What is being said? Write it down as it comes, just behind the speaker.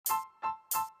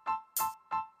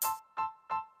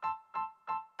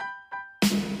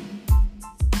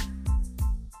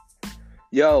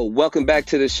Yo, welcome back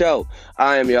to the show.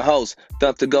 I am your host,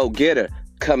 Thuff the Go Getter,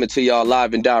 coming to y'all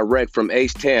live and direct from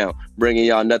H Town, bringing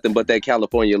y'all nothing but that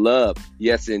California love.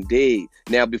 Yes, indeed.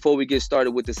 Now, before we get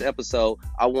started with this episode,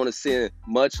 I want to send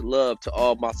much love to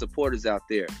all my supporters out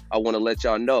there. I want to let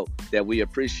y'all know that we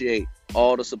appreciate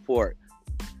all the support,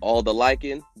 all the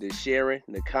liking, the sharing,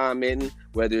 the commenting,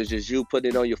 whether it's just you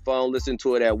putting it on your phone, listening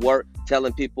to it at work,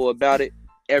 telling people about it.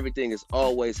 Everything is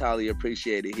always highly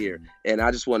appreciated here. And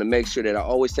I just want to make sure that I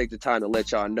always take the time to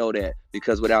let y'all know that,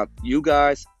 because without you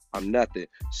guys, I'm nothing.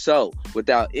 So,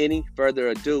 without any further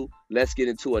ado, let's get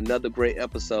into another great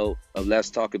episode of Let's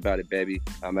Talk About It, baby.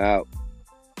 I'm out.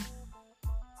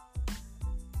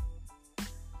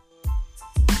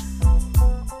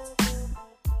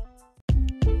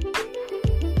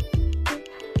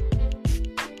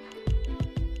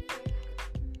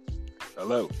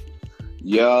 Hello.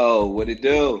 Yo, what it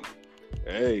do?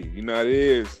 Hey, you know how it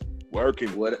is. Working.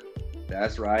 What?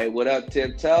 That's right. What up,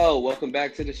 Tiptoe? Welcome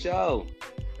back to the show.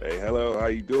 Hey, hello. How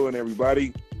you doing,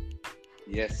 everybody?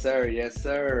 Yes, sir. Yes,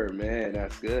 sir. Man,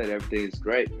 that's good. Everything's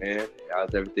great, man.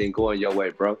 How's everything going your way,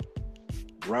 bro?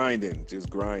 Grinding. Just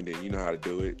grinding. You know how to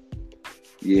do it.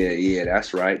 Yeah,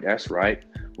 that's right. That's right.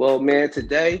 Well, man,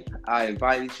 today I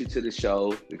invited you to the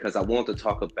show because I want to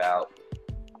talk about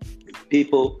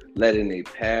people letting their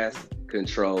past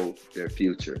control their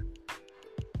future.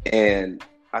 And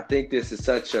I think this is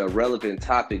such a relevant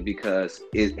topic because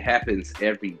it happens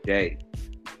every day.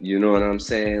 You know what I'm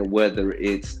saying? Whether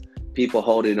it's people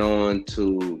holding on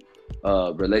to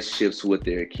relationships with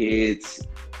their kids,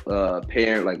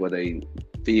 parent, like whether they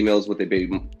females with their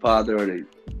baby father, or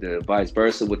the vice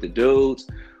versa with the dudes,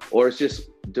 or it's just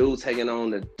dudes hanging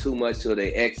on to too much to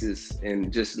their exes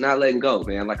and just not letting go,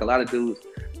 man. Like a lot of dudes,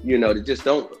 they just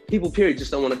don't, people period just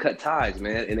don't want to cut ties,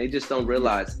 man. And they just don't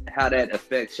realize how that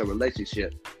affects your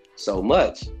relationship so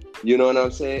much. You know what I'm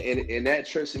saying? And that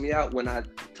trips me out when I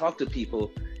talk to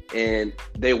people and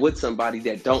they're with somebody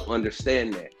that don't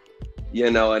understand that.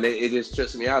 And it just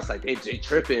trips me out. It's like they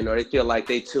tripping, or they feel like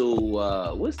they too,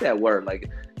 what's that word? Like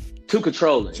too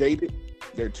controlling. Jaded.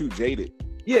 They're too jaded.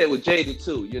 Yeah, it was jaded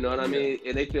too, you know what I mean?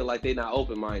 And they feel like they're not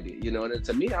open-minded, and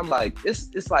to me, I'm like,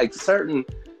 it's like certain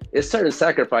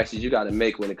sacrifices you got to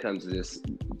make when it comes to this,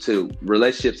 to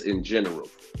relationships in general.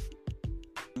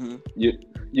 Mm-hmm.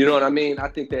 You know what I mean? I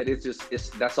think that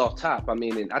that's off top. I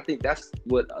mean, and I think that's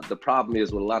what the problem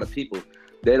is with a lot of people.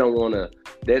 They don't want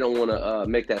to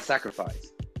make that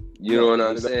sacrifice. You know what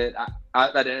I'm saying?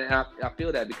 I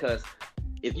feel that because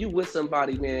if you with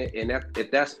somebody, man, and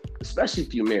if that's, especially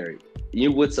if you're married, you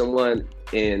with someone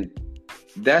and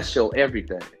that's your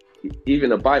everything.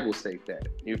 Even the Bible states that.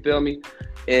 You feel me?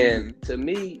 And to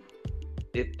me,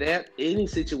 if that any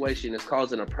situation is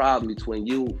causing a problem between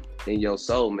you and your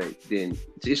soulmate, then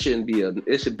it should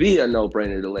be a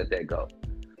no-brainer to let that go.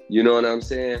 You know what I'm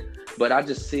saying? But I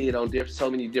just see it on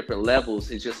so many different levels.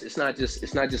 It's not just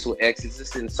with exes.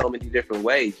 It's in so many different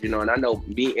ways. And I know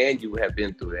me and you have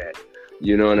been through that.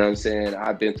 You know what I'm saying?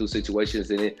 I've been through situations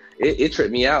and it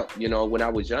tripped me out, when I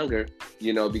was younger,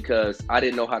 because I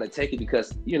didn't know how to take it,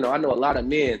 because, I know a lot of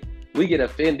men, we get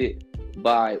offended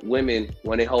by women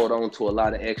when they hold on to a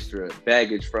lot of extra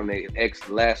baggage from their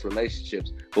last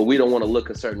relationships, but we don't want to look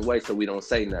a certain way, so we don't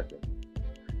say nothing.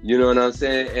 You know what I'm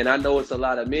saying? And I know it's a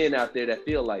lot of men out there that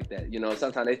feel like that.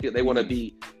 Sometimes they feel they want to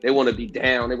be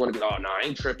down. They want to be, oh no, I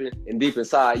ain't tripping. And deep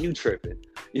inside, you tripping.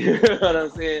 You know what I'm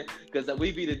saying? Because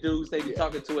we be the dudes they be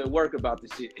talking to at work about the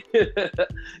shit.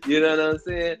 You know what I'm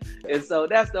saying? And so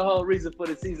that's the whole reason for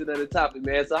the season of the topic,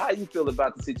 man. So how you feel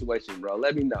about the situation, bro?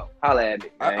 Let me know. Holla at me,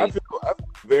 man. I feel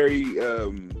very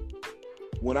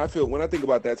when I think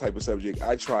about that type of subject,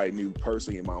 I try new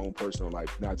personally in my own personal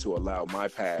life not to allow my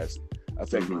past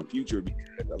affect my future,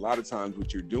 because a lot of times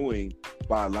what you're doing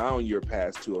by allowing your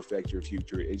past to affect your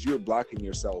future is you're blocking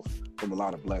yourself from a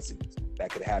lot of blessings that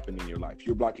could happen in your life.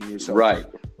 You're blocking yourself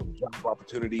from job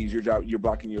opportunities. You're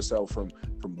blocking yourself from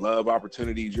love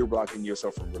opportunities. You're blocking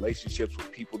yourself from relationships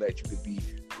with people that you could be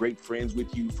great friends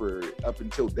with you for up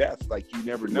until death. Like, you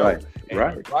never know.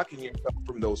 You're blocking yourself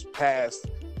from those past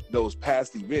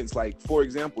events. Like, for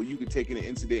example, you could take an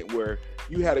incident where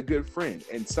you had a good friend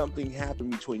and something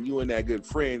happened between you and that good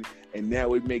friend, and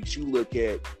now it makes you look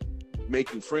at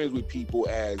making friends with people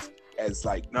as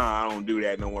like, nah, I don't do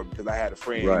that no more because I had a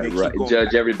friend. Right.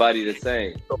 Judge everybody the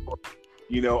same.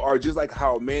 Or just like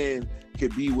how a man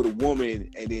could be with a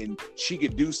woman and then she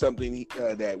could do something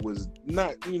that was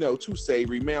not, too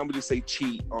savory. Man, I'm gonna just say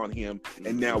cheat on him.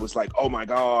 And now it's like, oh my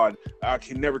God, I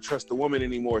can never trust a woman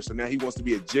anymore. So now he wants to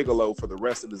be a gigolo for the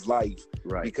rest of his life.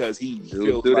 Right. Because he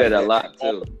feels do like that a lot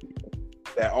too.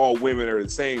 that all women are the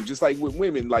same. Just like with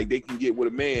women, like they can get with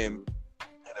a man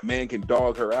and a man can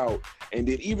dog her out. And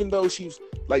then even though she's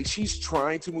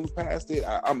trying to move past it,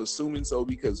 I'm assuming so,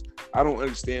 because I don't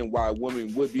understand why a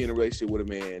woman would be in a relationship with a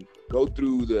man, go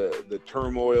through the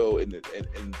turmoil and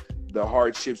the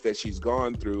hardships that she's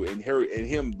gone through, and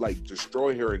him like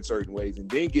destroy her in certain ways, and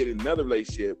then get in another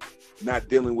relationship not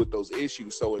dealing with those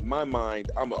issues. So in my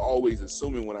mind, I'm always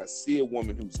assuming when I see a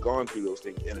woman who's gone through those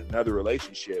things in another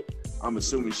relationship, I'm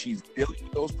assuming she's dealing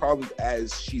with those problems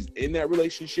as she's in that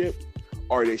relationship,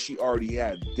 or that she already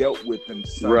had dealt with them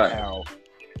somehow,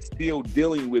 still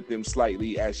dealing with them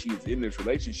slightly as she's in this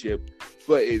relationship.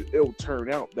 But it'll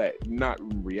turn out that not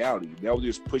in reality. They'll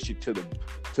just push it to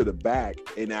the back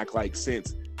and act like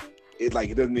since it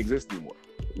doesn't exist anymore.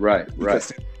 Right,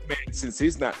 because since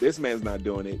this man's not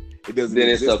doing it, it doesn't. Then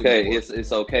it's okay. Anymore.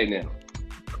 It's okay now.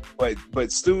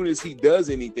 But soon as he does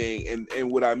anything,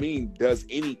 and what I mean does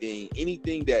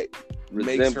anything that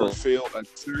makes her feel a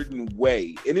certain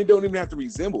way, and it don't even have to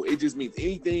resemble. It just means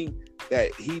anything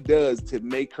that he does to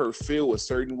make her feel a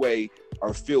certain way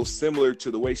or feel similar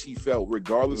to the way she felt,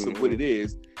 regardless of what it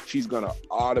is, she's gonna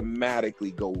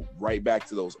automatically go right back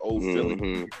to those old feelings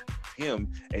with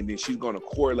him, and then she's gonna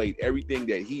correlate everything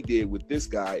that he did with this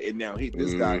guy, and now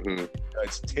this guy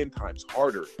does 10 times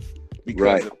harder,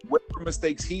 because whatever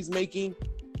mistakes he's making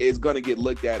is gonna get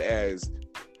looked at as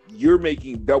you're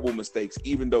making double mistakes,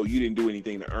 even though you didn't do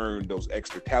anything to earn those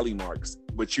extra tally marks,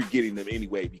 but you're getting them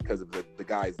anyway because of the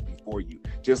guys before you.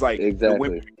 Just like the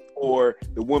women before,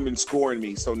 the woman scoring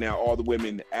me, so now all the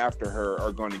women after her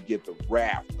are going to get the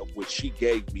wrath of what she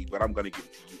gave me, but I'm going to give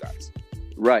it to you guys.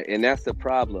 Right, and that's the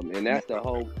problem, and that's the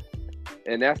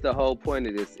whole point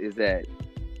of this, is that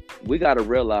we got to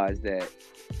realize that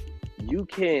you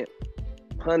can't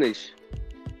punish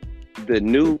the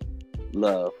new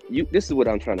love. This is what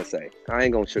I'm trying to say. I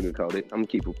ain't gonna sugarcoat it. I'm gonna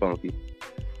keep it funky.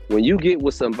 When you get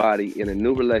with somebody in a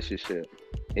new relationship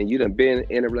and you done been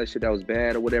in a relationship that was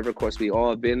bad or whatever, of course we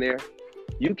all been there,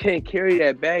 you can't carry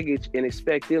that baggage and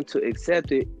expect them to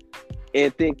accept it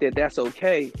and think that that's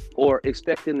okay, or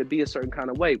expect them to be a certain kind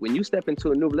of way. When you step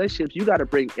into a new relationship, you got to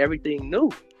bring everything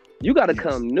new. You got to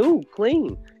come new,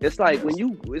 clean. It's like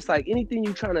it's like anything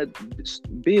you trying to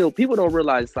build, people don't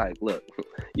realize, it's like, look,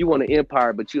 you want an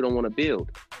empire, but you don't want to build.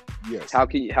 Yes. How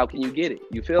can you get it?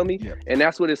 You feel me? Yeah. And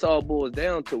that's what it's all boils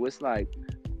down to. It's like,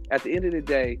 at the end of the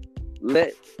day,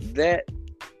 let that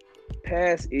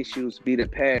past issues be the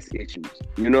past issues.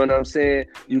 You know what I'm saying?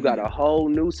 You got a whole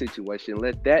new situation.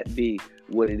 Let that be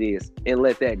what it is, and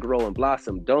let that grow and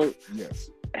blossom. Don't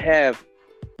have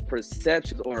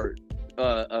perceptions or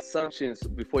assumptions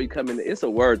before you come in. It's a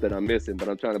word that I'm missing, but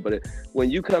I'm trying to put it. When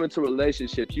you come into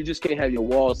relationships, you just can't have your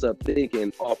walls up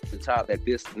thinking off the top that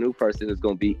this new person is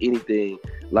going to be anything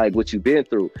like what you've been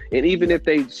through. And even if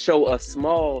they show a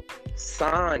small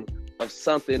sign of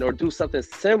something or do something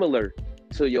similar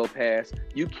to your past,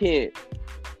 you can't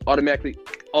automatically,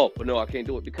 oh, no, I can't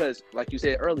do it. Because like you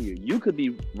said earlier, you could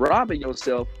be robbing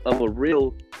yourself of a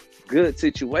real good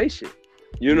situation.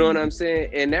 You know what I'm saying?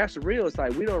 And that's real. It's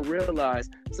like we don't realize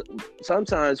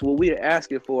sometimes what we're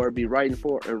asking for be right in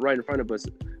front of us,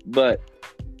 but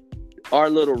our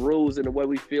little rules and the way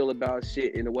we feel about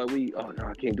shit and the way we, oh no,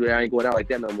 I can't do that. I ain't going out like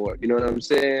that no more. You know what I'm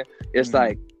saying? It's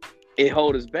like it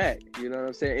holds us back. You know what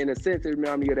I'm saying? In a sense, it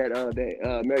reminds me of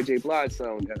that Mary J. Blige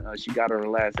song that she got on her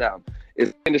last album.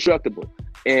 It's Indestructible.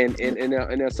 And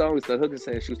that song, the hook is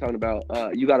saying, she was talking about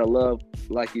you gotta love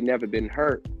like you never been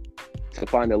hurt to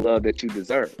find the love that you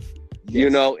deserve. You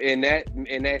know, and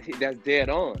that's dead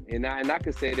on. And I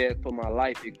can say that for my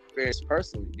life experience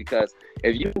personally, because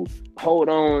if you hold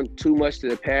on too much to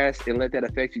the past and let that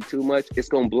affect you too much, it's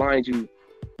gonna blind you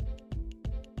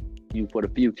for the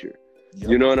future.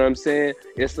 You know what I'm saying?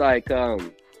 It's like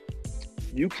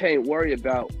you can't worry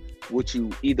about what you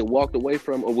either walked away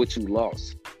from or what you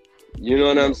lost. You know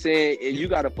what I'm saying? And you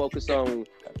gotta focus on.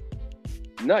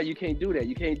 No, you can't do that.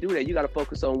 You can't do that. You got to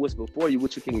focus on what's before you,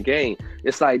 what you can gain.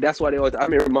 It's like, that's why they always, I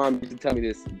remember mom used to tell me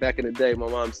this back in the day. My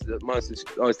mom used to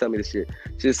always tell me this shit.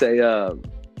 She'd say,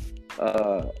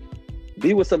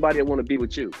 be with somebody that want to be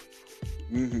with you.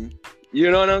 Mm-hmm. You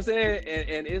know what I'm saying?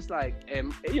 And it's like,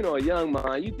 and you know, a young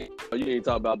mind, you ain't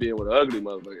talking about being with an ugly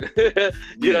motherfucker.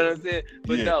 You know what I'm saying?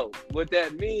 But no, what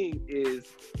that means is,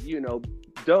 you know,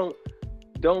 don't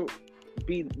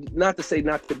be, not to say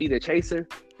not to be the chaser,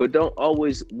 but don't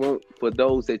always want for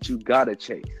those that you gotta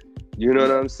chase. You know what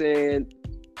I'm saying?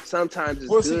 Sometimes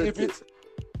it's good.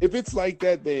 If it's like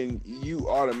that, then you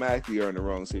automatically are in the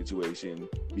wrong situation,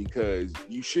 because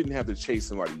you shouldn't have to chase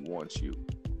somebody who wants you.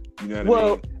 You know what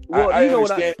I mean? Well, I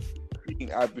understand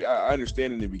I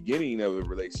understand in the beginning of a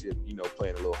relationship, you know,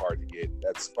 playing a little hard to get.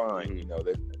 That's fine, you know,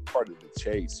 that's part of the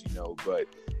chase, you know. But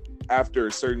after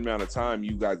a certain amount of time,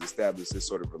 you guys establish this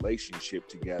sort of relationship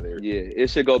together. Yeah, it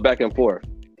should go back and forth.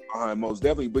 Most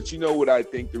definitely. But you know what I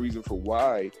think the reason for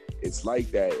why it's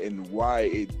like that and why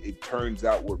it turns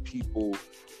out where people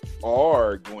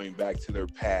are going back to their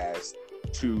past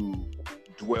to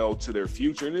dwell to their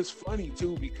future. And it's funny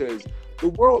too, because the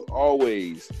world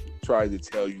always tries to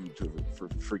tell you to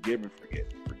forgive and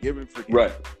forget. Forgive and forget.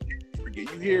 Right.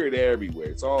 Forget. You hear it everywhere.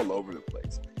 It's all over the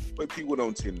place. But people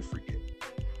don't tend to forget.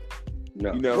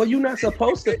 No. You know? Well, you're not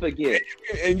supposed to forget.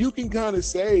 And you can kind of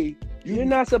say you're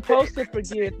not supposed to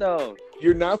forget, though.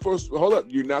 You're not supposed to, hold up.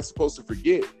 You're not supposed to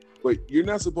forget, but you're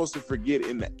not supposed to forget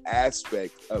in the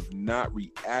aspect of not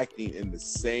reacting in the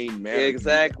same manner.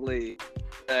 Exactly.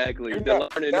 You're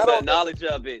learning the knowledge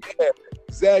of it. Yeah,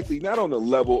 exactly. Not on the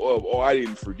level of, I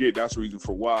didn't forget. That's the reason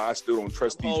for why I still don't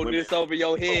trust these women. Hold this over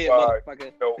your head,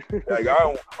 motherfucker. Like, I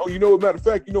don't, you know, matter of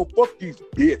fact, you know, fuck these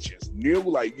bitches. Neil,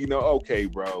 like, you know, okay,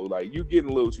 bro. Like, you're getting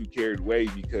a little too carried away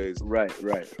because right.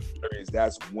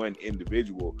 That's one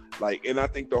individual. Like, and I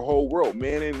think the whole world,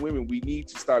 men and women, we need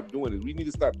to stop doing it. We need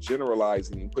to stop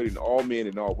generalizing and putting all men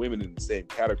and all women in the same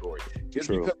category. Just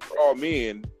because we're all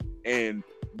men and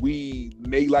we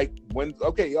may like one,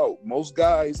 most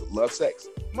guys love sex.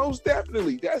 Most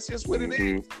definitely. That's just what it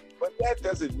is. But that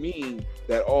doesn't mean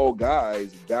that all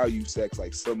guys value sex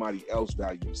like somebody else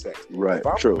values sex. Right. If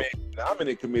I'm True. A man, I'm in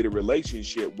a committed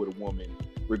relationship with a woman,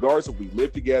 regardless if we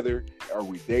live together or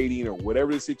we dating or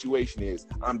whatever the situation is,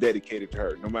 I'm dedicated to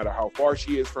her. No matter how far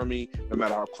she is from me, no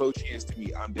matter how close she is to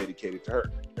me, I'm dedicated to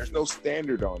her. There's no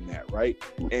standard on that, right?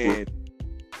 And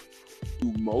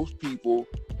to most people,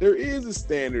 there is a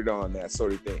standard on that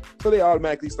sort of thing. So they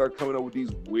automatically start coming up with these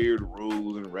weird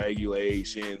rules and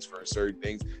regulations for certain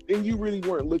things. Then you really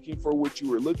weren't looking for what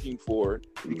you were looking for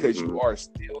because you are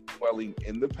still dwelling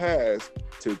in the past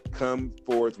to come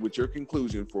forth with your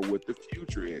conclusion for what the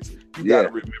future is. You got to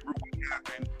remember what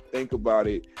happened, think about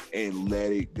it, and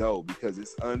let it go, because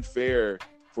it's unfair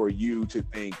for you to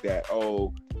think that,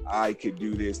 I could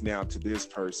do this now to this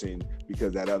person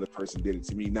because that other person did it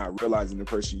to me, not realizing the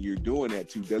person you're doing that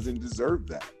to doesn't deserve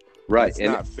that. Right. It's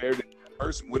not fair to that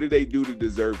person. What did they do to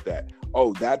deserve that?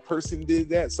 That person did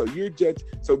that. So you're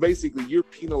so basically you're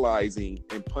penalizing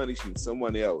and punishing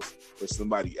someone else for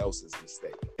somebody else's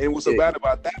mistake. And what's so bad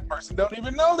about that person don't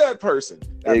even know that person.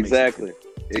 Exactly.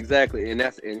 And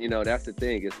that's the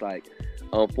thing. It's like,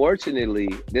 unfortunately,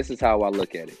 this is how I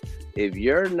look at it. If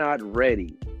you're not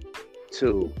ready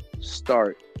to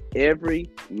start every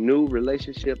new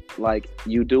relationship like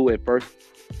you do at first,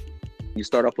 you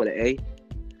start off with an A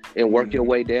and work your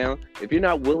way down. If you're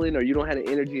not willing or you don't have the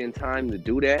energy and time to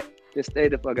do that, then stay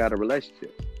the fuck out of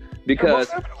relationships. Because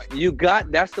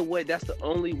that's the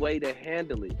only way to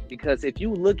handle it. Because if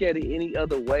you look at it any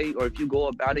other way, or if you go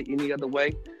about it any other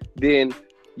way, then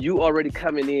you already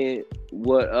coming in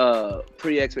with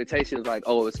pre-expectations like,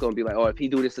 it's gonna be like, if he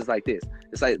do this, it's like this.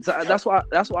 It's like, so that's why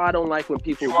I don't like when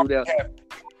people do that.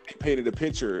 Painted a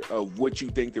picture of what you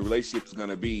think the relationship is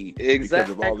gonna be.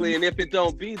 Exactly, and if it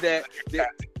don't be that,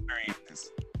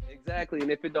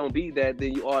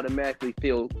 then you automatically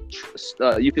feel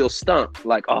stumped.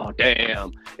 Like, oh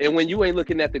damn. And when you ain't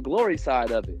looking at the glory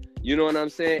side of it, you know what I'm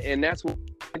saying? And that's what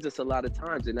just a lot of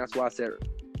times, and that's why I said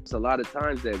it's a lot of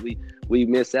times that we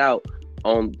miss out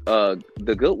on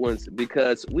the good ones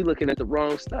because we looking at the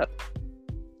wrong stuff.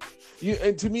 Yeah,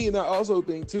 and to me, and I also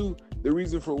think too, the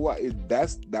reason for why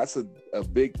that's a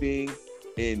big thing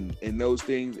in those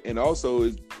things, and also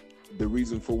is the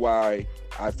reason for why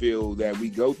I feel that we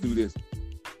go through this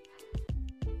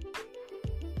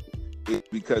is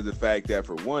because of the fact that,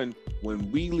 for one,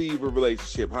 when we leave a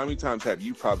relationship, how many times have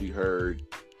you probably heard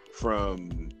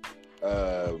from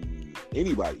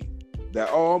anybody that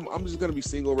I'm just gonna be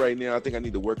single right now, I think I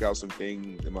need to work out some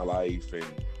things in my life and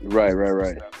right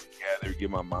together, get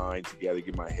my mind together,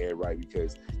 get my head right,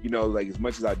 because like, as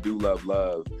much as I do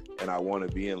love and I want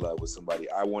to be in love with somebody,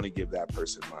 I want to give that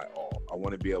person my all. I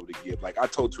want to be able to give, like I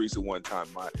told Teresa one time,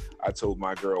 I told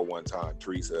my girl one time,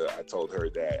 Teresa, I told her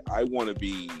that I want to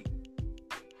be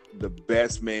the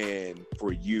best man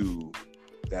for you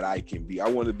that I can be. I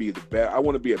want to be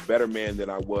a better man than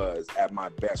I was at my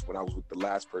best when I was with the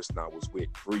last person I was with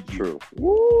for you. True.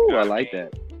 Woo, I like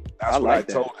that. That's what I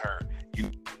told her.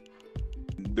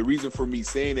 The reason for me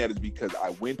saying that is because I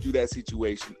went through that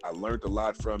situation. I learned a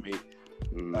lot from it.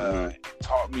 It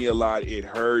taught me a lot. It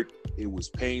hurt. It was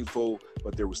painful,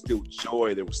 but there was still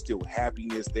joy. There was still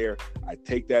happiness there. I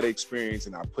take that experience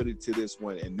and I put it to this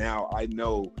one. And now I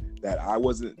know that I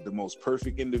wasn't the most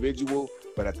perfect individual,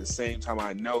 but at the same time,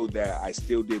 I know that I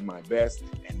still did my best.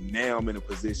 And now I'm in a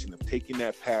position of taking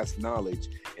that past knowledge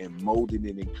and molding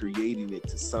it and creating it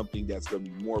to something that's going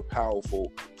to be more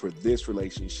powerful for this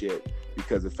relationship,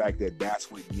 because the fact that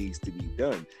that's what needs to be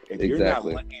done. If you're not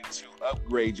looking to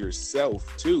upgrade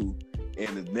yourself too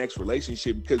in the next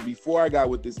relationship, because before I got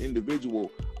with this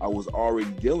individual, I was already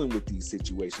dealing with these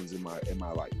situations in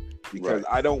my life. Because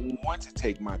I don't want to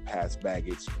take my past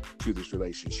baggage to this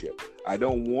relationship. I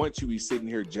don't want to be sitting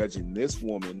here judging this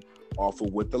woman off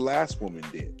of what the last woman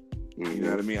did. You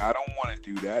know what I mean? I don't want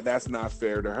to do that. That's not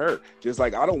fair to her. Just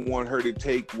like I don't want her to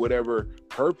take whatever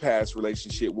her past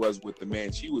relationship was with the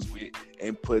man she was with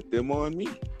and put them on me.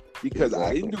 Because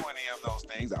I didn't do any of those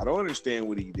things. I don't understand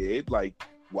what he did. Like,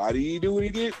 why did he do what he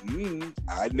did?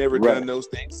 I'd never done those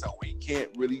things, so we can't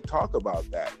really talk about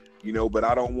that. You know, but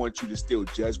I don't want you to still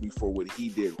judge me for what he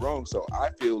did wrong. So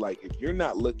I feel like if you're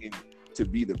not looking to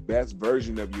be the best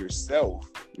version of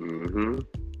yourself from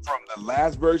the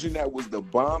last version that was the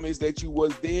bombest that you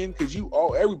was then, because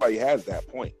everybody has that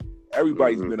point.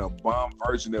 Everybody's been a bomb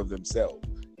version of themselves.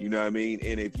 You know what I mean?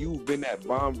 And if you've been that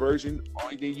bomb version,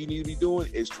 only thing you need to be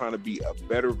doing is trying to be a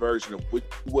better version of what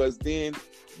you was then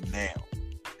now.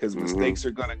 Because mistakes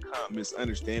are going to come,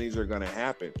 misunderstandings are going to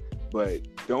happen. But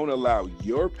don't allow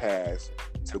your past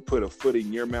to put a foot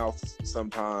in your mouth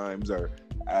sometimes, or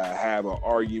have an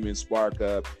argument spark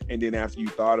up. And then after you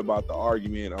thought about the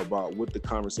argument, about what the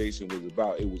conversation was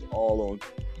about, it was all on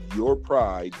your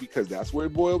pride, because that's where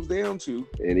it boils down to.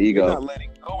 And ego. You're not letting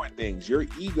go of things. Your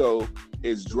ego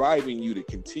is driving you to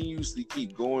continuously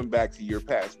keep going back to your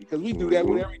past, because we do that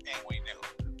with everything we do.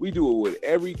 We do it with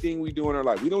everything we do in our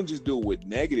life. We don't just do it with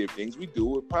negative things. We do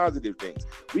it with positive things.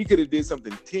 We could have did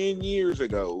something 10 years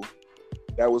ago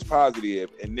that was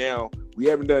positive, and now we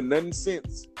haven't done nothing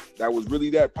since that was really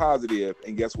that positive.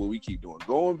 And guess what? We keep doing.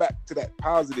 Going back to that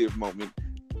positive moment.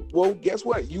 Well, guess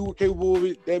what? You were capable of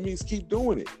it. That means keep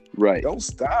doing it. Right. Don't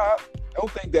stop.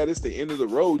 Don't think that it's the end of the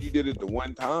road. You did it the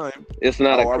one time. It's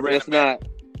not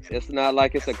It's not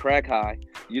like it's a crack high.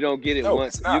 You don't get it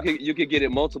once. You can get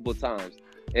it multiple times.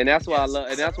 And that's why I love.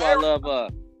 And that's why I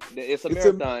love. It's a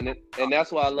marathon, and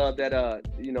that's why I love that.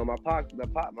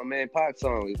 My man Pac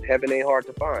song, "Heaven Ain't Hard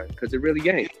to Find," because it really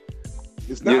ain't.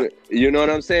 It's not. You know what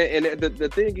I'm saying? And the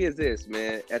thing is this,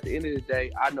 man. At the end of the day,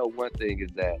 I know one thing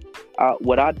is that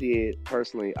what I did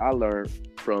personally, I learned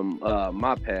from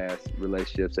my past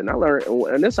relationships, and I learned,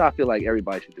 and this is how I feel like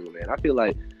everybody should do, man. I feel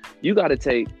like you got to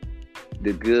take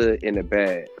the good and the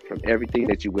bad from everything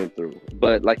that you went through,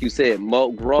 but like you said,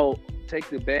 grow. Take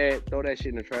the bad, throw that shit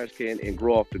in the trash can, and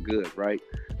grow off the good, right?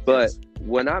 But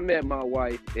when I met my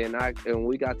wife and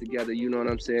we got together, you know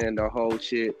what I'm saying, the whole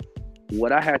shit,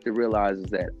 what I had to realize is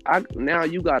that now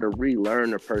you got to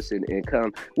relearn the person and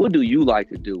come, what do you like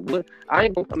to do? I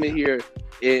ain't gonna come in here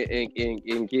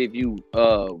and give you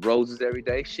roses every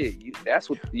day. Shit, that's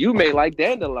what you may like,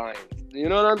 dandelions. You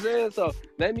know what I'm saying? So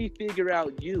let me figure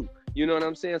out you. You know what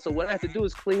I'm saying? So what I have to do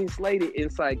is clean slate it.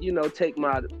 It's like, take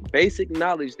my basic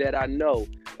knowledge that I know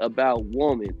about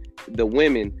the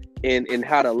women, and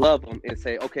how to love them, and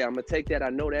say, okay, I'm going to take that. I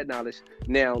know that knowledge.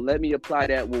 Now let me apply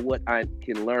that with what I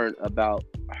can learn about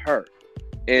her,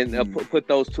 and put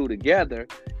those two together.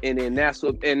 And then that's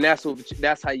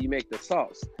how you make the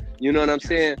sauce. You know what I'm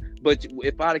saying? But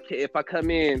if I come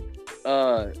in,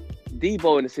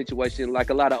 Devo in the situation, like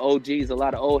a lot of OGs, a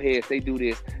lot of old heads, they do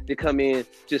this. They come in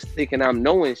just thinking I'm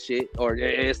knowing shit, or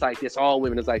it's like this. All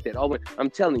women is like that. I'm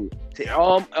telling you, to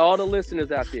all the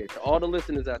listeners out there,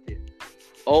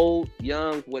 old,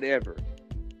 young, whatever,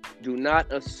 do not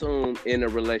assume in a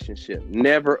relationship.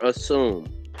 Never assume.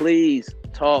 Please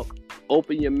talk.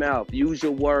 Open your mouth. Use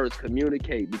your words.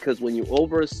 Communicate. Because when you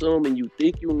over assume and you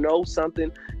think you know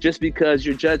something, just because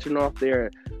you're judging off their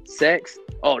sex,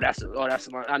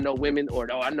 I know women, or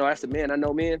I know that's a man, I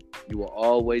know men, you will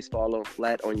always fall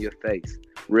flat on your face.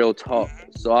 Real talk.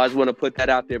 So I just want to put that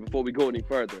out there before we go any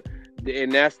further.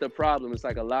 And that's the problem. It's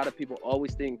like a lot of people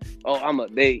always think,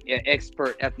 they an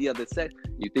expert at the other sex.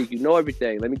 You think you know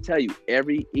everything. Let me tell you,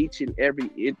 each and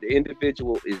every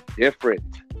individual is different.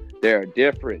 They're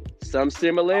different. Some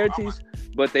similarities,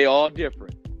 but they all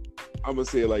different. I'm gonna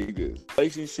say it like this: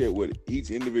 relationship with each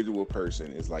individual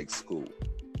person is like school.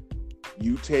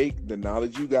 You take the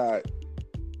knowledge you got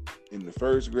in the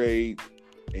first grade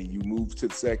and you move to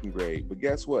the second grade. But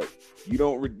guess what? You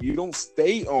don't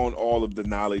stay on all of the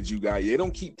knowledge you got. They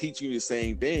don't keep teaching you the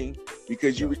same thing,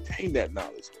 because you retain that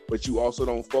knowledge. But you also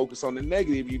don't focus on the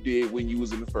negative you did when you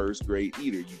was in the first grade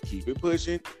either. You keep it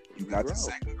pushing. You got to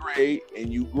second grade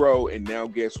and you grow. And now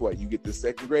guess what? You get the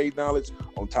second grade knowledge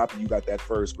on top of you got that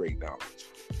first grade knowledge.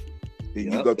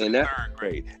 Then you go to the third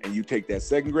grade, and you take that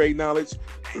second grade knowledge,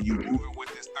 and you move it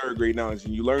with this third grade knowledge,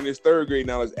 and you learn this third grade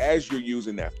knowledge as you're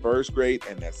using that first grade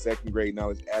and that second grade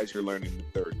knowledge as you're learning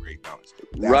the third grade knowledge.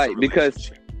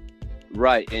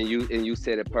 Right, and you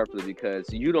said it perfectly,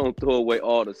 because you don't throw away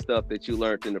all the stuff that you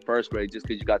learned in the first grade just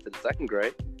because you got to the second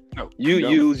grade. No,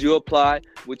 you apply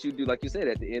what you do, like you said,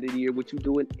 at the end of the year, what you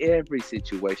do in every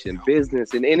situation,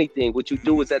 business and anything. What you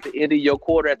do is at the end of your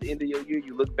quarter, at the end of your year,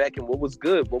 you look back and what was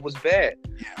good, what was bad.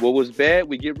 What was bad,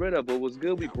 we get rid of. What was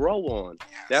good, we grow on.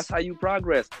 That's how you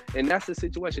progress. And that's the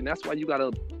situation. That's why you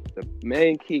gotta, the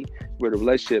main key with a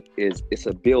relationship is it's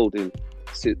a building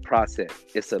process.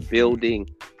 It's a building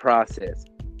process.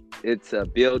 It's a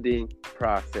building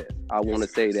process. I want to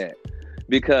say that,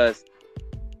 because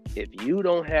if you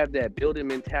don't have that building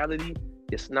mentality,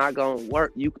 it's not gonna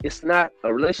work.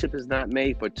 A relationship is not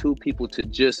made for two people to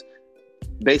just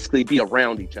basically be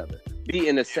around each other, be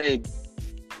in the same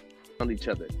around each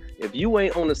other. If you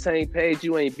ain't on the same page,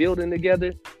 you ain't building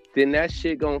together, then that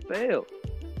shit gonna fail.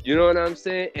 You know what I'm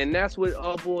saying? And that's what it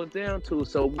all boils down to.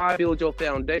 So why build your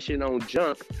foundation on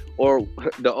junk? Or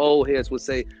the old heads would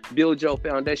say, build your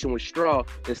foundation with straw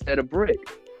instead of brick.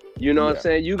 You know what I'm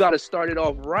saying? You got to start it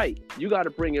off right. You got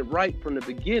to bring it right from the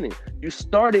beginning. You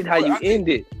started how you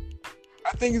ended.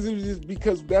 I think it's just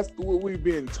because that's what we're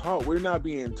being taught. We're not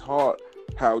being taught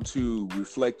how to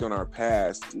reflect on our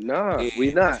past. No,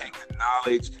 we're not. Take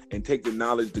the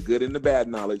knowledge, the good and the bad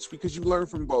knowledge, because you learn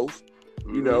from both.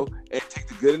 You know, and take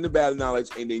the good and the bad knowledge,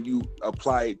 and then you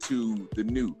apply it to the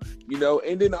new, you know.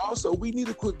 And then also, we need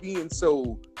to quit being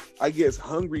so, I guess,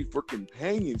 hungry for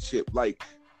companionship. Like,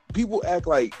 people act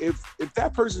like if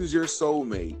that person is your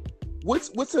soulmate, what's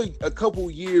a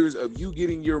couple years of you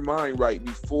getting your mind right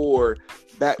before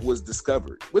that was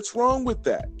discovered? What's wrong with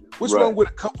that? What's wrong with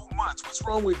a couple months? What's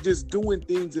wrong with just doing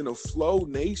things in a flow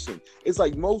nation? It's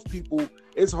like most people,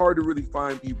 it's hard to really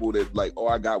find people that like, oh,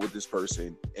 I got with this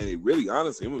person. And it really,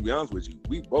 honestly, I'm gonna be honest with you,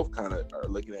 we both kind of are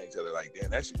looking at each other like, damn,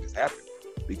 that shit just happened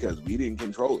because we didn't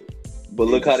control it. But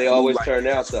look how they always turn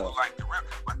out, though.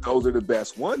 But those are the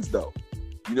best ones, though.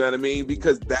 You know what I mean?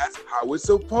 Because that's how it's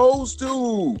supposed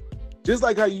to. Just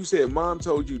like how you said, mom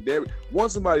told you, there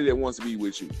want somebody that wants to be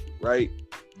with you, right?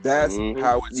 That's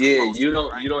how it's supposed you to,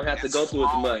 don't right? you don't have to go through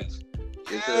it much.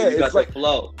 Yeah, you got the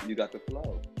flow. You got the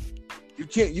flow.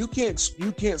 You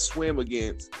can't swim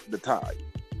against the tide.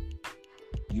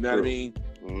 You know what I mean?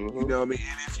 You know what I mean?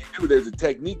 And if you do, there's a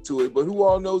technique to it, but who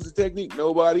all knows the technique?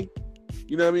 Nobody.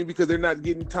 You know what I mean? Because they're not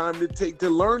getting time to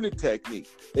learn the technique.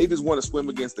 They just want to swim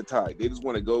against the tide. They just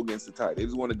want to go against the tide. They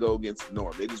just want to go against the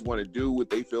norm. They just want to do what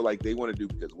they feel like they want to do,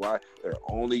 because why? They're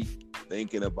only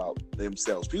thinking about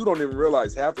themselves. People don't even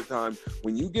realize half the time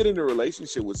when you get in a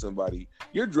relationship with somebody,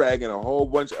 you're dragging a whole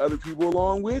bunch of other people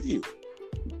along with you.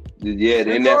 Yeah,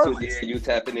 then that's what you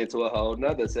tapping into a whole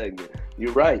nother segment.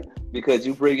 You're right, because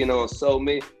you bringing on so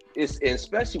many,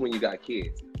 especially when you got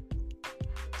kids.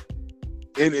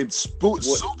 And it's super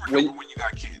when you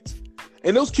got kids.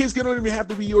 And those kids don't even have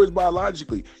to be yours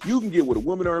biologically. You can get with a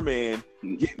woman or a man,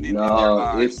 getting in their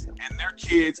lives,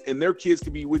 and their kids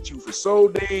can be with you for so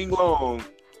dang long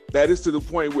that it's to the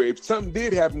point where if something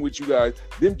did happen with you guys,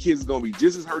 them kids is gonna be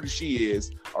just as hurt as she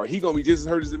is, or he gonna be just as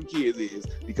hurt as them kids is,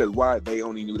 because why? They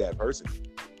only knew that person.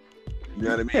 You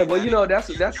know what I mean? Yeah, well, you know, that's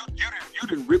you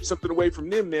didn't rip something away from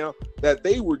them now that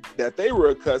they were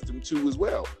accustomed to as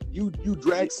well. You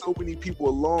drag so many people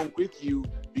along with you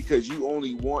because you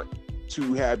only want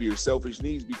to have your selfish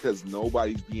needs, because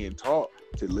nobody's being taught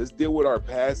to let's deal with our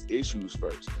past issues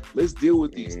first. Let's deal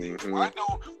with these things.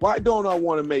 Why don't I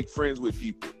want to make friends with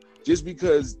people? Just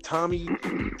because Tommy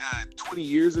 20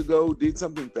 years ago did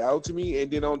something foul to me, and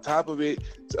then on top of it,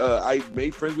 I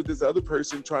made friends with this other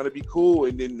person trying to be cool,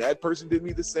 and then that person did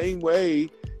me the same way.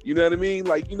 You know what I mean?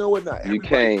 Like, you know what? Not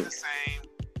everybody's the same.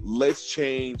 Let's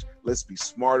change. Let's be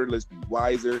smarter. Let's be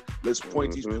wiser. Let's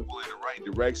point these people in the right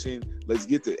direction. Let's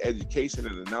get the education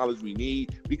and the knowledge we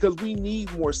need, because we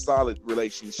need more solid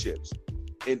relationships.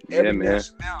 In every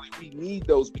nationality, we need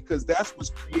those, because that's what's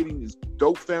creating this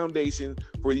dope foundation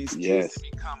for these kids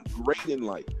to become great in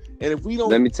life. And if we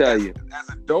don't, let me tell you, as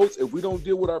adults, if we don't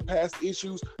deal with our past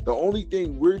issues, the only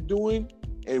thing we're doing,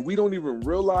 and we don't even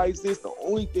realize this, the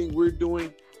only thing we're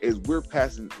doing is we're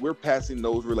passing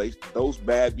those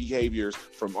bad behaviors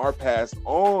from our past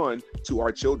on to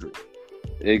our children.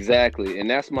 Exactly. And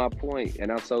that's my point.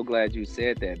 And I'm so glad you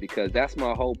said that, because that's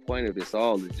my whole point of this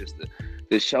all, is just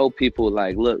to show people,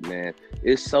 like, look, man,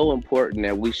 it's so important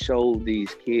that we show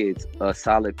these kids a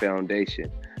solid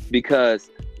foundation. Because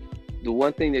the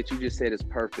one thing that you just said is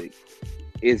perfect,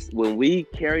 is when we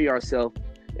carry ourselves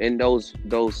in those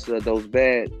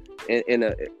bad in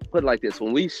a put it like this: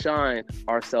 when we shine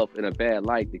ourselves in a bad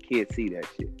light, the kids see that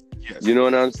shit. Yes. You know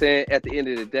what I'm saying? At the end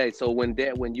of the day, so when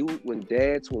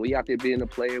we out there being a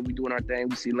player, we doing our thing,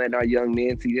 we see letting our young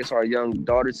men see this, our young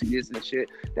daughters see this and shit.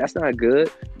 That's not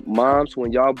good. Moms,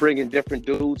 when y'all bringing different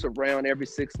dudes around every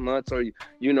 6 months, or you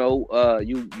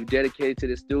dedicated to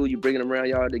this dude, you bringing them around,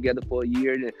 y'all together for a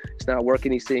year, and it's not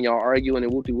working. He's seeing y'all arguing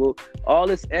and whoopty whoop. All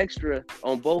this extra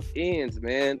on both ends,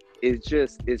 man. It's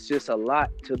just a lot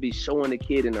to be showing the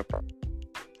kid in the front.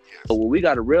 So we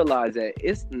got to realize that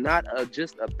it's not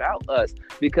just about us,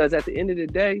 because at the end of the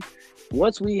day,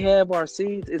 once we have our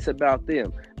seeds, it's about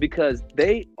them, because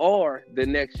they are the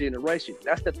next generation.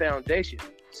 That's the foundation.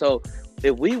 So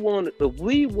if we want to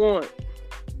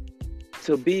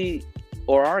be,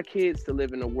 or our kids to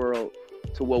live in a world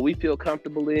to what we feel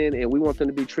comfortable in, and we want them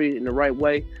to be treated in the right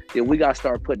way, then we got to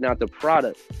start putting out the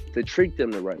product to treat them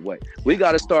the right way. We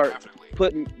got to start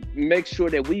make sure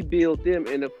that we build them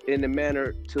in a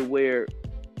manner to where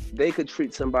they could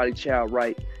treat somebody's child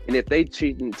right. And if they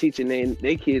teaching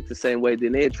their kids the same way,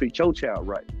 then they'll treat your child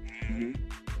right. Mm-hmm.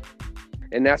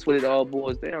 And that's what it all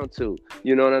boils down to.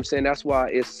 You know what I'm saying? That's why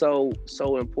it's so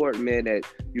important, man, that,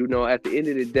 at the end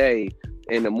of the day,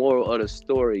 and the moral of the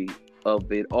story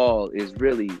of it all is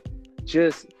really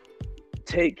just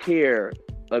take care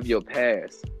of your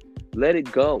past. Let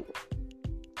it go.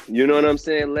 You know what I'm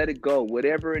saying? Let it go.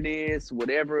 Whatever it is,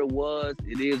 whatever it was,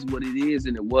 it is what it is,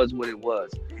 and it was what it was.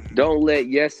 Don't let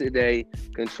yesterday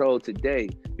control today,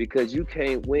 because you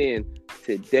can't win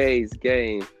today's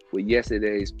game with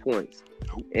yesterday's points.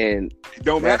 And it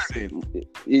don't matter then.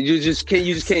 You just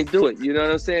can't do it. You know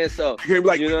what I'm saying? So you can't be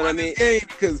like, you know what I mean? Game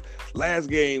because last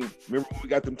game, remember when we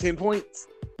got them 10 points?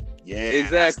 Yeah,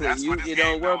 exactly. That's It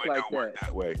don't work like that. Work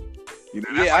that way.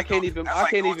 Yeah, I can't even.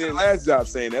 The last job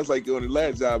saying that's like going to the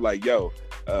last job. Like, yo,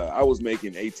 I was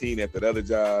making 18 at that other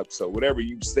job, so whatever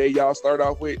you say y'all start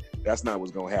off with, that's not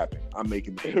what's gonna happen. I'm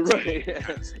making 18. Right.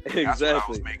 Exactly. That's what I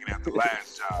was making at the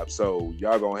last job. So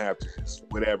y'all gonna have to just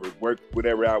work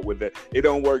whatever out with that. It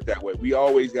don't work that way. We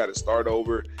always got to start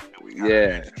over, and we got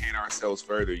to educate ourselves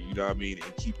further. You know what I mean?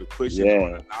 And keep it pushing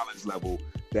on a knowledge level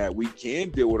that we can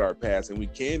deal with our past, and we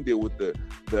can deal with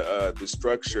the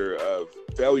structure of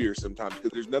failure sometimes,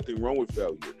 because there's nothing wrong with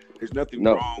failure. There's nothing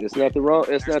wrong. There's nothing wrong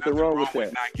with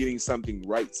that. Not getting something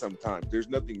right sometimes. There's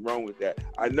nothing wrong with that.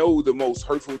 I know the most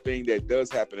hurtful thing that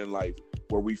does happen in life,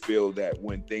 where we feel that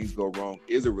when things go wrong,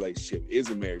 is a relationship, is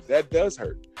a marriage. That does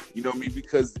hurt. You know what I mean?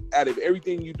 Because out of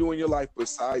everything you do in your life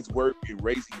besides work and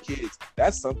raising kids,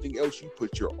 that's something else you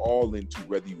put your all into,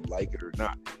 whether you like it or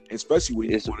not. And especially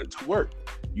when you want it to work.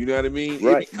 You know what I mean?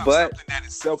 Right. It becomes something that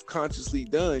is self-consciously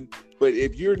done. But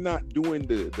if you're not doing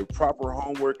the proper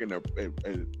homework and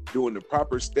doing the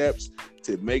proper steps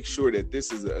to make sure that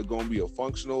this is going to be a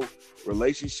functional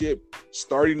relationship,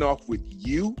 starting off with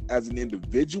you as an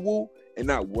individual and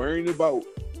not worrying about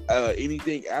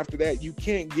anything after that, you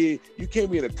can't be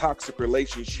in a toxic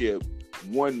relationship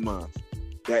 1 month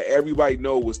that everybody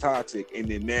know was toxic, and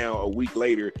then now a week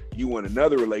later you want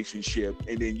another relationship,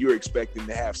 and then you're expecting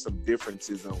to have some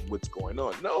differences on what's going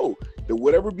on. No,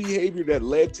 whatever behavior that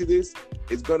led to this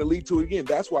is going to lead to it again.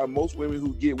 That's why most women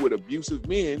who get with abusive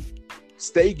men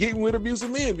stay getting with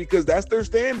abusive men, because that's their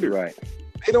standard. Right.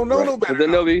 They don't know no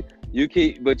better. You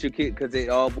keep, because it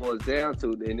all boils down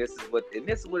to, and this is what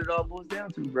it all boils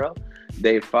down to, bro.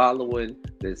 They following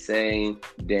the same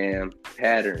damn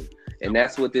pattern. And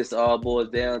that's what this all boils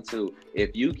down to.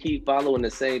 If you keep following the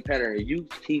same pattern, if you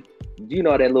keep,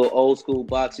 that little old school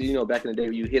box, back in the day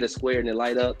where you hit a square and it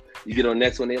light up, you get on the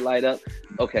next one, it light up.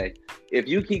 Okay. If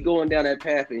you keep going down that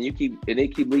path and they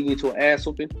keep leading you to an ass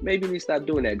whooping, maybe you stop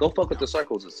doing that. Go fuck with the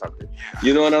circles or something.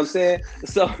 You know what I'm saying?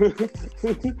 So,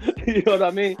 you know what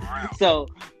I mean? So,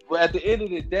 but at the end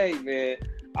of the day, man,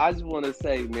 I just want to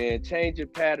say, man, change your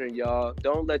pattern, y'all.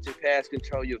 Don't let your past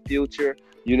control your future.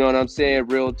 You know what I'm saying?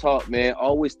 Real talk, man.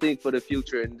 Always think for the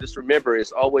future. And just remember,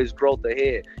 it's always growth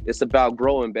ahead. It's about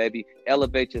growing, baby.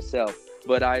 Elevate yourself.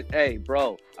 But hey,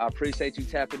 bro, I appreciate you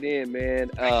tapping in, man.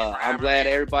 I'm glad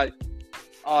everybody...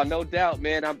 Oh, no doubt,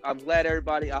 man. I'm glad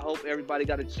everybody. I hope everybody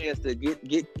got a chance to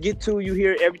get to you,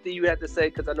 hear everything you have to say,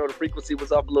 because I know the frequency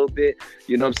was up a little bit.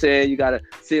 You know what I'm saying? You gotta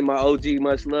send my OG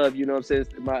much love. You know what I'm saying?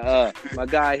 My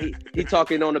guy, he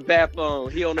talking on the bat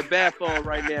phone. He on the bat phone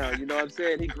right now. You know what I'm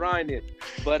saying? He grinding.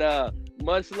 But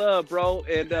much love, bro.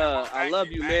 And I love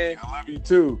you, man. I love you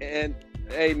too. And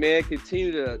hey, man,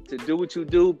 continue to do what you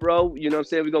do, bro. You know what I'm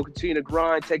saying? We're gonna continue to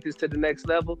grind, take this to the next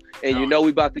level. And we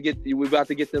about to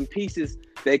get them pieces.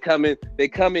 They coming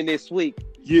this week.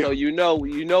 Yeah. So you know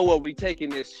where we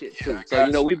taking this shit to. So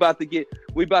you know we about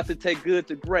to take good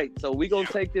to great. So we gonna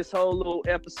take this whole little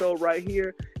episode right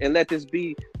here and let this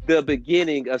be the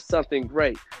beginning of something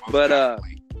great. But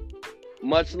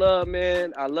much love,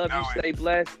 man. I love you. Stay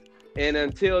blessed. And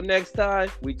until next time,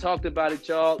 we talked about it,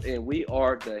 y'all, and we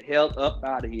are the hell up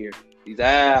out of here. Peace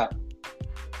out.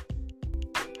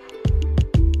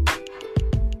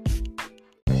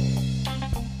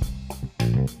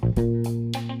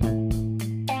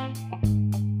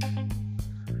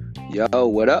 Yo,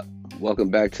 what up? Welcome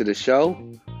back to the show.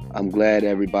 I'm glad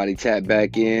everybody tapped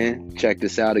back in. Check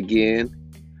this out again.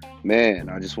 Man,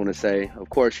 I just want to say, of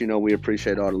course, you know, we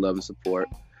appreciate all the love and support.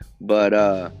 But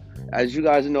as you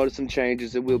guys have noticed some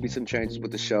changes, there will be some changes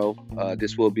with the show.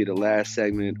 This will be the last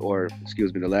segment, or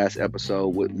excuse me, the last episode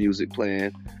with music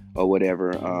playing or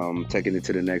whatever, taking it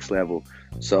to the next level.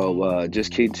 So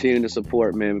just continue to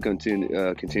support, man. We continue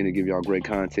to give y'all great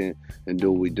content and do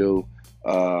what we do.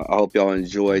 I hope y'all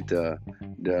enjoyed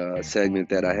the segment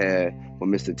that I had with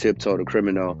Mr. Tiptoe the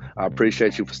Criminal. I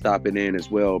appreciate you for stopping in as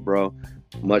well, bro.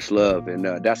 Much love. And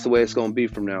that's the way it's going to be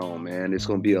from now on, man. It's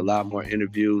going to be a lot more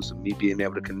interviews, me being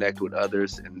able to connect with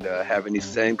others and having these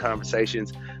same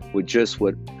conversations with just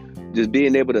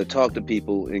being able to talk to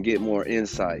people and get more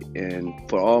insight. And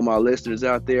for all my listeners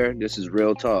out there, this is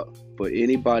real talk. For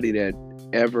anybody that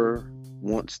ever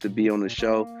wants to be on the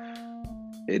show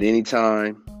at any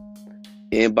time,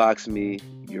 inbox me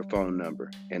your phone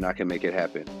number and I can make it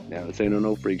happen. Now, this ain't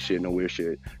no freak shit, no weird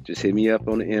shit. Just hit me up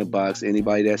on the inbox.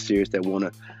 Anybody that's serious that want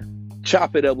to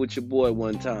chop it up with your boy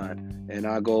one time, and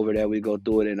I'll go over there, we go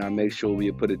through it, and I make sure we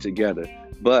put it together.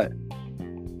 But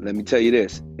let me tell you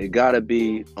this, it gotta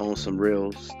be on some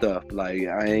real stuff. Like,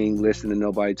 I ain't listening to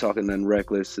nobody talking nothing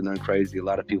reckless and nothing crazy. A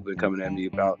lot of people been coming at me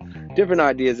about different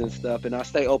ideas and stuff, and I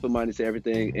stay open-minded to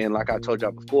everything. And like I told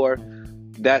y'all before,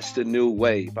 that's the new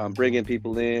wave. I'm bringing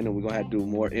people in, and we're gonna have to do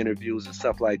more interviews and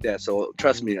stuff like that. So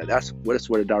trust me, that's where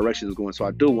the direction is going. So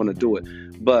I do want to do it,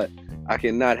 but I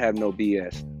cannot have no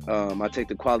BS. I take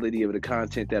the quality of the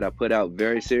content that I put out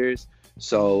very serious.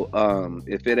 So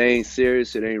if it ain't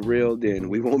serious, it ain't real, then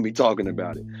we won't be talking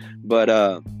about it.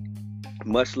 But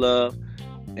much love,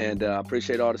 and I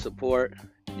appreciate all the support.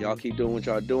 Y'all keep doing what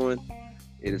y'all doing.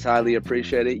 It is highly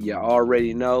appreciated. You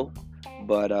already know.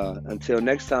 But until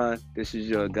next time, this is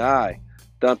your guy,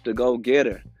 Thump the Go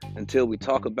Getter. Until we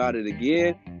talk about it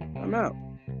again, I'm out.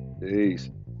 Peace.